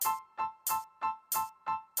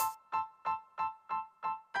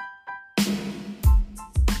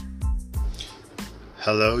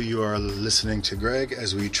Hello, you are listening to Greg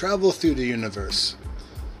as we travel through the universe.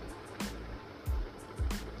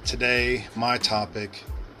 Today, my topic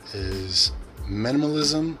is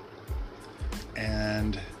minimalism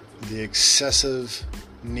and the excessive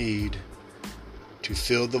need to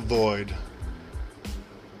fill the void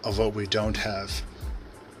of what we don't have.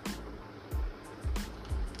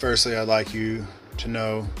 Firstly, I'd like you to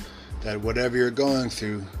know that whatever you're going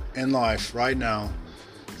through in life right now,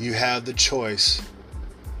 you have the choice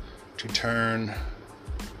to turn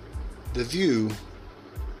the view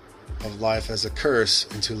of life as a curse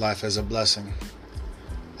into life as a blessing.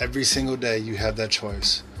 Every single day you have that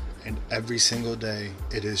choice, and every single day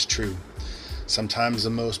it is true. Sometimes the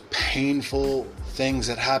most painful things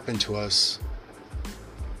that happen to us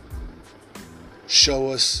show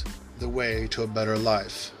us the way to a better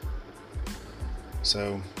life.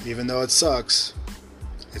 So even though it sucks,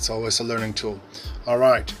 it's always a learning tool. All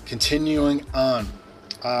right, continuing on.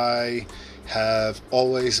 I have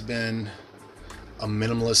always been a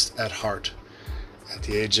minimalist at heart. At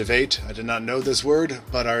the age of 8, I did not know this word,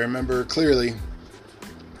 but I remember clearly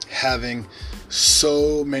having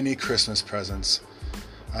so many Christmas presents.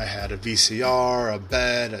 I had a VCR, a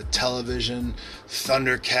bed, a television,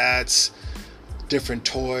 Thundercats, different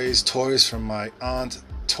toys from my aunt,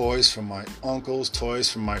 toys from my uncles, toys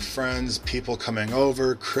from my friends, people coming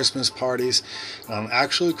over, Christmas parties. And on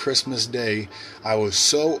actually Christmas Day, I was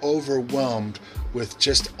so overwhelmed with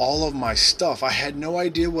just all of my stuff. I had no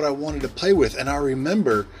idea what I wanted to play with. And I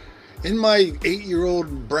remember in my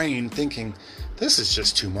 8-year-old brain thinking, this is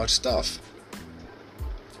just too much stuff.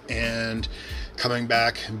 And coming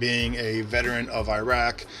back, being a veteran of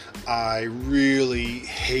Iraq, I really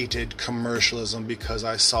hated commercialism because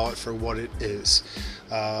I saw it for what it is.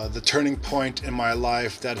 The turning point in my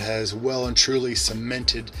life that has well and truly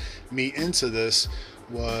cemented me into this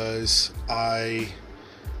was I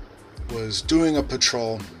was doing a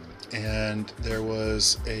patrol, and there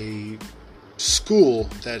was a school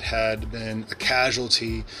that had been a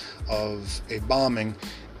casualty of a bombing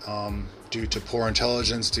due to poor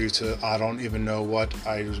intelligence, due to I don't even know what.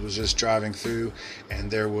 I was just driving through,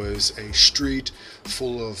 and there was a street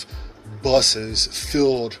full of buses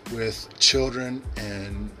filled with children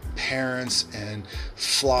and parents and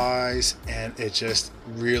flies, and it just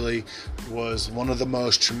really was one of the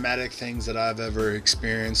most traumatic things that I've ever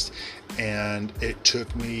experienced. And it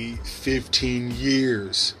took me 15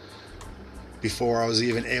 years before I was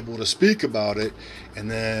even able to speak about it, and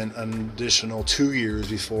then an additional 2 years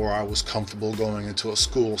before I was comfortable going into a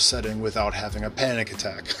school setting without having a panic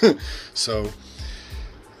attack. So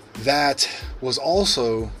that was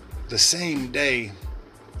also the same day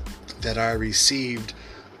that I received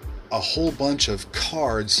a whole bunch of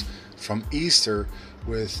cards from Easter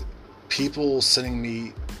with people sending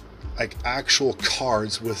me like actual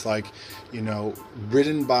cards with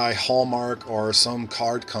written by Hallmark or some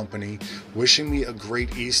card company wishing me a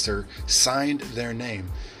great Easter, signed their name.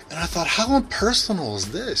 And I thought, how impersonal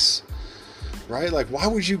is this? Right? Like, why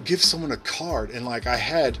would you give someone a card? And I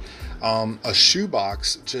had a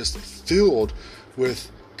shoebox just filled with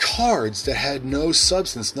cards that had no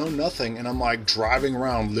substance, no nothing, and I'm driving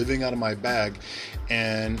around living out of my bag,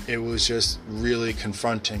 and it was just really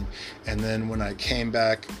confronting. And then when I came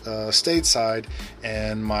back stateside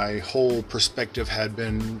and my whole perspective had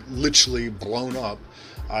been literally blown up,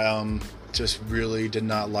 I just really did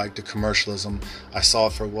not like the commercialism. I saw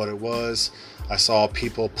it for what it was. I saw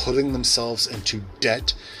people putting themselves into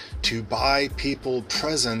debt to buy people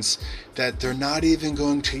presents that they're not even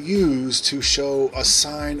going to use to show a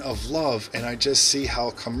sign of love. And I just see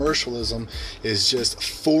how commercialism is just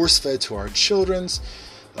force-fed to our children's.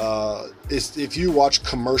 If you watch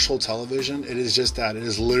commercial television, it is just that. It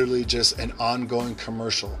is literally just an ongoing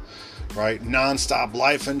commercial, right? Non-stop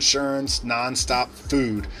life insurance, non-stop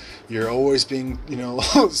food. You're always being,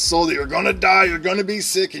 sold that you're going to die, you're going to be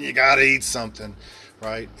sick, and you got to eat something.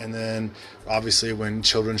 Right? And then obviously when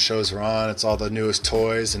children's shows are on, it's all the newest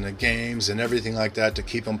toys and the games and everything like that to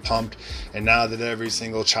keep them pumped. And now that every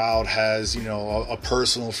single child has, a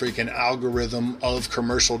personal freaking algorithm of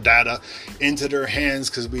commercial data into their hands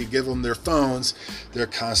because we give them their phones, they're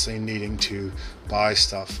constantly needing to buy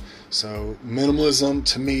stuff. So minimalism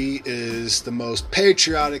to me is the most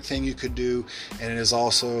patriotic thing you could do, and it is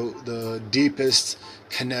also the deepest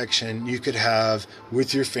connection you could have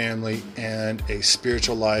with your family and a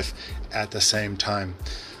spiritual life at the same time.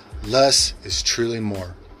 Less is truly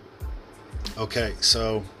more. Okay,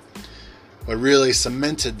 so what really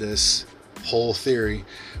cemented this whole theory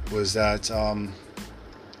was that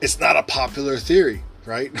it's not a popular theory.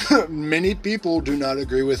 right? Many people do not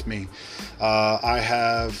agree with me. I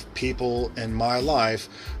have people in my life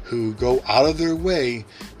who go out of their way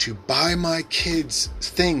to buy my kids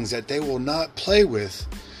things that they will not play with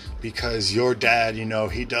because your dad,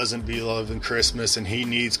 he doesn't believe in Christmas and he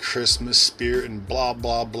needs Christmas spirit and blah,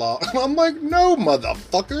 blah, blah. And I'm like, no,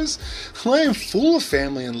 motherfuckers. I am full of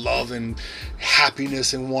family and love and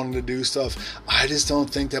happiness and wanting to do stuff. I just don't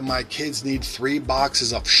think that my kids need 3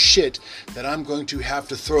 boxes of shit that I'm going to have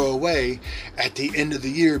to throw away at the end of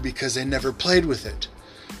the year because they never played with it.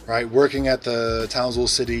 Right? Working at the Townsville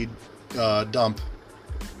City dump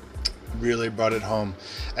really brought it home.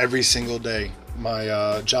 Every single day,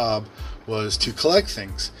 my job was to collect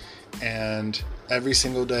things. And every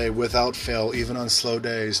single day, without fail, even on slow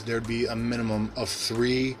days, there'd be a minimum of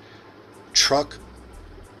 3 truck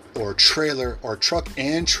and trailer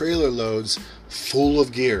loads full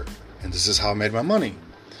of gear. And this is how I made my money.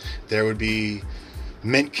 There would be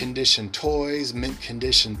mint condition toys, mint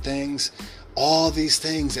condition things, all these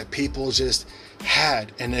things that people just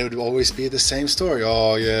had, and it would always be the same story.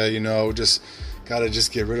 Oh yeah, just gotta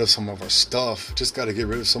get rid of some of our stuff.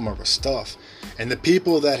 And the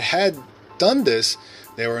people that had done this,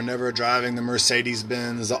 they were never driving the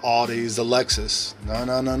Mercedes-Benz, the Audis, the Lexus.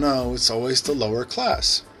 No. It's always the lower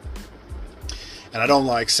class. And I don't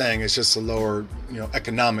like saying it's just a lower,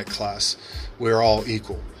 economic class. We're all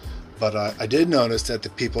equal. But I did notice that the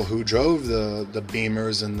people who drove the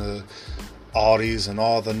Beamers and the Audis and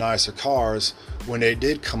all the nicer cars, when they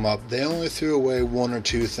did come up, they only threw away 1 or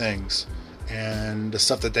 2 things. And the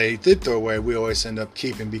stuff that they did throw away, we always end up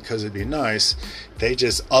keeping because it'd be nice. They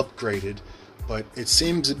just upgraded. But it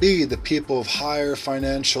seems to be the people of higher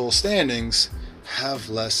financial standings have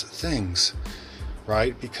less things,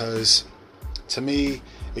 right? Because to me,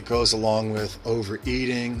 it goes along with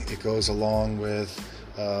overeating. It goes along with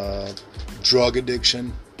drug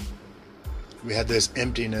addiction. We have this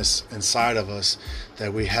emptiness inside of us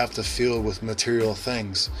that we have to fill with material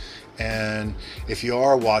things. And if you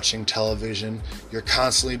are watching television, you're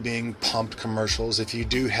constantly being pumped commercials. If you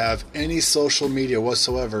do have any social media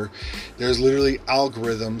whatsoever, there's literally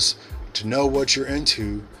algorithms to know what you're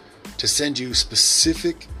into, to send you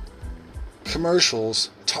specific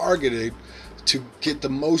commercials targeted to get the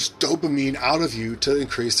most dopamine out of you to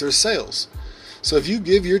increase their sales. So if you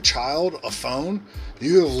give your child a phone,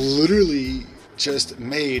 you have literally just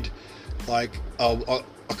made like a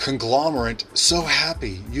conglomerate so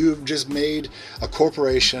happy. You've just made a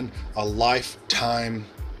corporation a lifetime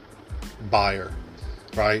buyer,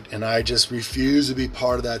 right? And I just refuse to be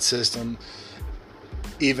part of that system.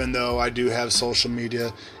 Even though I do have social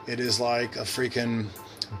media, it is like a freaking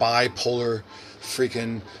bipolar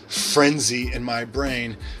freaking frenzy in my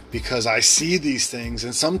brain because I see these things,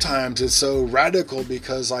 and sometimes it's so radical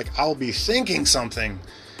because like I'll be thinking something,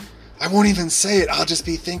 I won't even say it, I'll just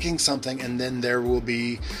be thinking something, and then there will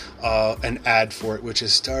be an ad for it, which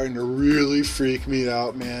is starting to really freak me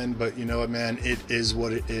out, man. But you know what, man, it is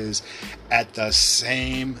what it is. At the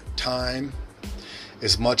same time,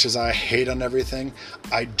 as much as I hate on everything,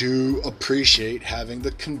 I do appreciate having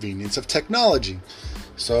the convenience of technology.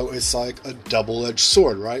 So it's like a double-edged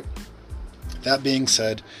sword, right? That being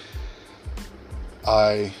said,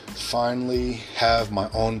 I finally have my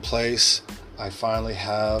own place. I finally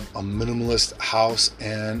have a minimalist house,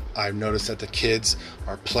 and I've noticed that the kids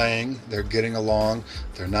are playing, they're getting along,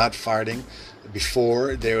 they're not fighting.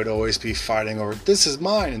 Before, they would always be fighting over, this is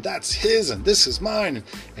mine, and that's his, and this is mine.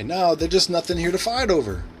 And now, there's just nothing here to fight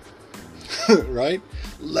over. Right?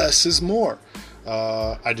 Less is more.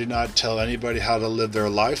 I do not tell anybody how to live their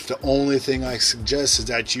life. The only thing I suggest is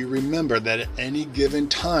that you remember that at any given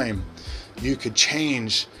time, you could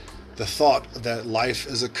change the thought that life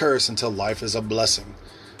is a curse until life is a blessing.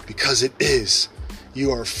 Because it is.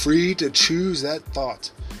 You are free to choose that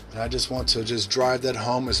thought. And I just want to just drive that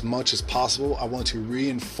home as much as possible. I want to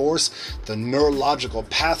reinforce the neurological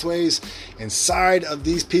pathways inside of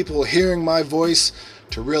these people hearing my voice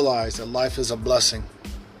to realize that life is a blessing.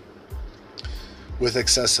 With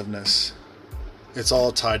excessiveness, it's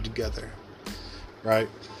all tied together, right?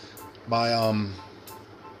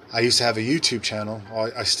 I used to have a YouTube channel,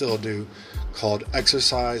 I still do, called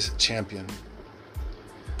Exercise Champion.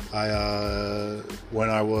 When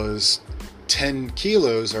I was 10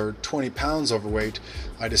 kilos or 20 pounds overweight,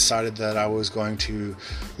 I decided that I was going to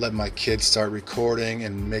let my kids start recording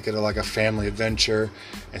and make it like a family adventure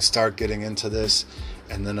and start getting into this.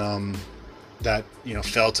 And then that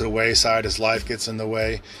fell to the wayside as life gets in the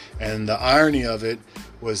way. And the irony of it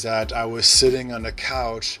was that I was sitting on the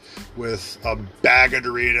couch with a bag of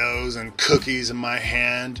Doritos and cookies in my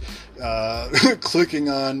hand, clicking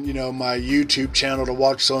on my YouTube channel to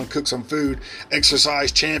watch someone cook some food.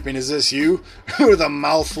 Exercise champion, is this you? With a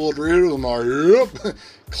mouthful of Doritos, I'm like, yep.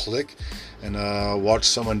 Click, and watch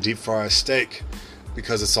someone deep fry a steak,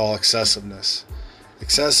 because it's all excessiveness.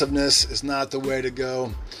 Excessiveness is not the way to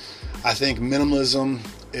go. I think minimalism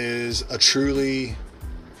is truly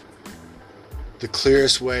the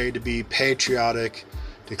clearest way to be patriotic,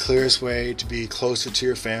 the clearest way to be closer to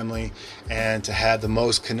your family, and to have the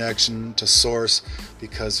most connection to source,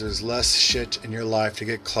 because there's less shit in your life to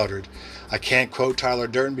get cluttered. I can't quote Tyler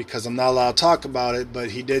Durden because I'm not allowed to talk about it, but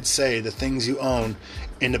he did say the things you own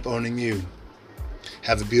end up owning you.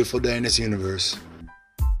 Have a beautiful day in this universe.